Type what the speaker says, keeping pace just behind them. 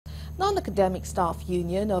Non-Academic Staff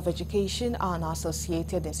Union of Education and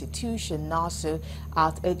Associated Institution Nasu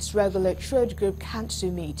at its regular trade group council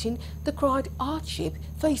meeting decried hardship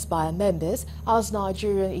faced by members as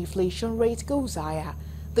Nigerian inflation rate goes higher.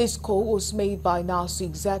 This call was made by Nasu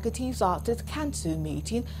executives at the council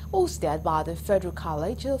meeting hosted by the Federal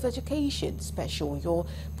College of Education. Special Yo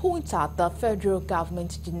points out the federal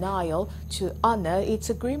government's denial to honor its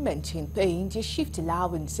agreement in paying the shift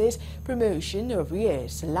allowances, promotion of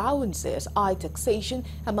arrears allowances, high taxation,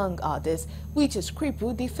 among others, which has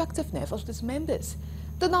crippled the effectiveness of its members.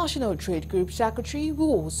 The National Trade Group Secretary, who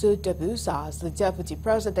also debuts as the Deputy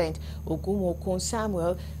President, Ogumokun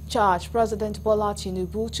Samuel, charged President Bola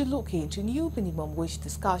Tinubu to look into new minimum wage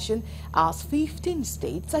discussion as 15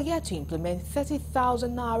 states are yet to implement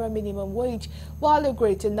 30,000 naira minimum wage, while a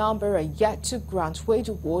greater number are yet to grant wage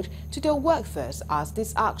award to their workforce as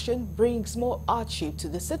this action brings more hardship to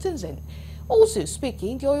the citizen. Also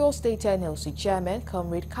speaking, the Oyo State NLC Chairman,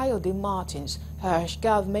 Comrade Kayode Martins, urged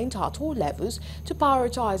government at all levels to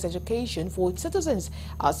prioritize education for its citizens,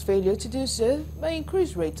 as failure to do so may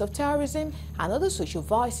increase rates of terrorism and other social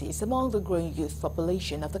vices among the growing youth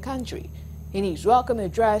population of the country. In his welcome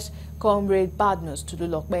address, Comrade Badmus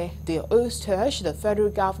Tululokbe, the host, urged the federal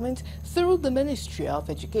government through the Ministry of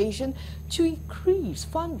Education to increase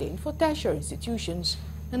funding for tertiary institutions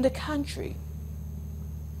in the country.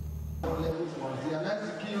 Realize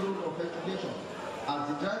the key role of education as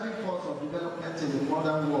the driving force of development in the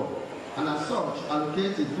modern world, and as such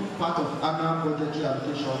allocate a good part of annual budgetary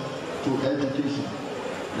allocation to education.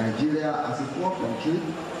 Nigeria, as a poor country,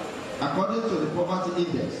 according to the poverty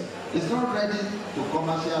index, is not ready to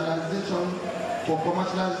commercialization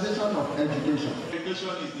of education. Education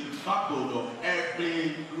is the backbone of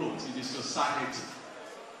every growth in the society.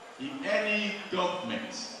 In any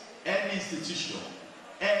government, any institution,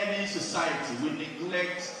 any society will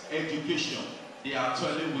neglect education, they are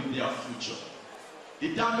toiling with their future.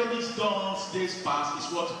 The damages done days past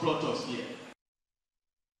is what brought us here.